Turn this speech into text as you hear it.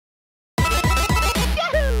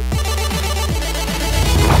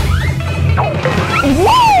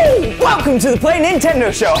Welcome to the Play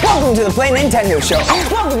Nintendo Show. Welcome to the Play Nintendo Show.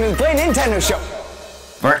 Welcome to the Play Nintendo Show.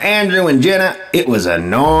 For Andrew and Jenna, it was a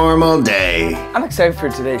normal day. I'm excited for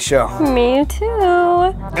today's show. Me too.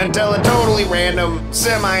 Until a totally random,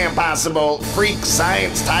 semi-impossible, freak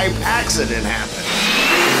science type accident happened.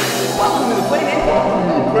 Welcome to the Play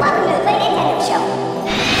Nintendo Show.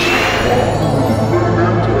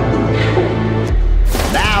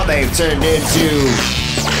 Now they've turned into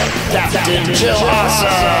Captain Chill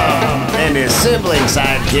Awesome and his sibling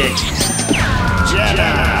sidekick,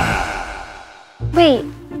 Jenna. Wait,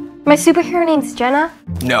 my superhero name's Jenna?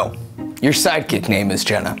 No, your sidekick name is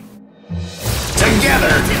Jenna.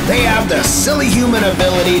 Together, they have the silly human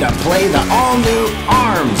ability to play the all-new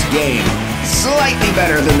ARMS game. Slightly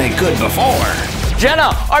better than they could before.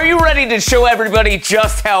 Jenna, are you ready to show everybody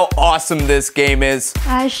just how awesome this game is?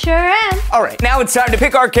 I sure am. All right, now it's time to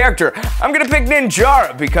pick our character. I'm gonna pick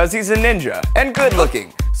Ninjara because he's a ninja and good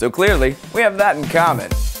looking. So clearly, we have that in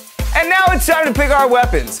common. And now it's time to pick our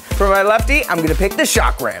weapons. For my lefty, I'm gonna pick the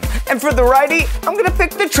shock ram. And for the righty, I'm gonna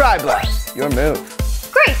pick the tri-blast. Your move.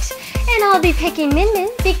 Great. And I'll be picking Min Min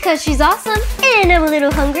because she's awesome and I'm a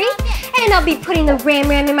little hungry. And I'll be putting the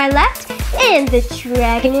ram in my left and the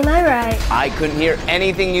dragon in my right. I couldn't hear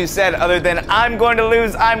anything you said other than I'm going to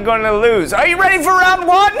lose, I'm going to lose. Are you ready for round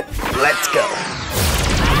one? Let's go.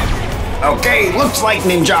 Okay, looks like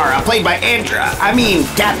Ninjara, played by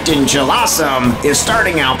Captain Chill Awesome, is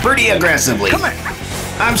starting out pretty aggressively. Come on.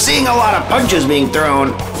 I'm seeing a lot of punches being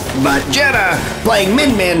thrown, but Jenna, playing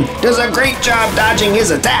Min Min, does a great job dodging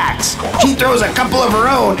his attacks. She throws a couple of her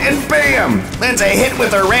own, and bam! Lands a hit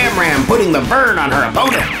with her ram, putting the burn on her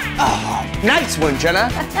opponent. Oh, nice one,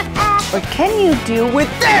 Jenna. What can you do with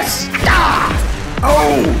this? Ah!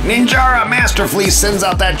 Oh, Ninjara masterfully sends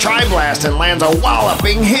out that tri-blast and lands a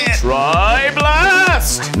walloping hit.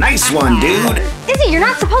 Tri-blast! Nice one, dude. Izzy, you're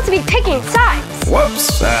not supposed to be picking sides.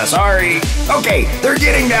 Whoops, sorry. Okay, they're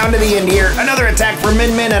getting down to the end here. Another attack from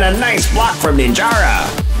Min Min and a nice block from Ninjara.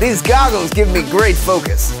 These goggles give me great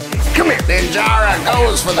focus. Come here. Ninjara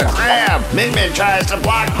goes for the grab. Min Min tries to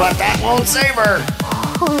block, but that won't save her.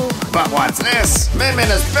 But what's this? Min Min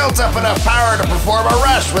has built up enough power to perform a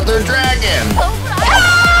rush with her dragon.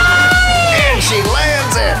 And she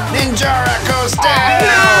lands it. Ninjara goes down.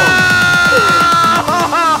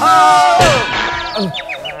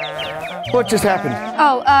 What just happened?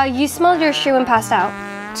 Oh, you smelled your shoe and passed out.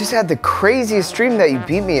 Just had the craziest dream that you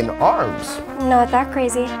beat me in arms. Not that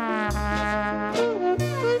crazy.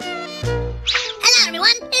 Hello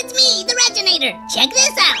everyone, it's me, the Reginator. Check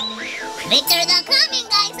this out. Victor the Coming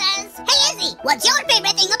Guy says, "Hey Izzy, what's your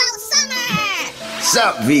favorite thing about summer?"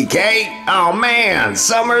 Sup, VK? Oh man,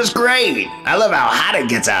 summer's great. I love how hot it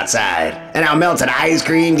gets outside. And how melted ice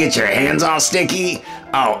cream gets your hands all sticky.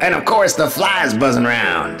 Oh, and of course the flies buzzing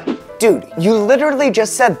around. Dude, you literally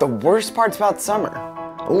just said the worst parts about summer.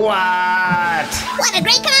 What? What a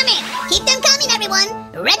great comment! Keep them coming, everyone.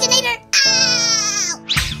 Reginator out!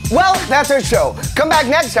 Well, that's our show. Come back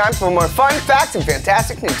next time for more fun facts and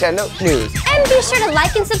fantastic Nintendo news. And be sure to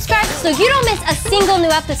like and subscribe so you don't miss a single new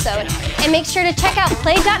episode. And make sure to check out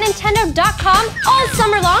play.nintendo.com all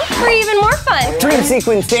summer long for even more fun. Dream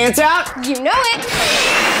sequence dance out. You know it.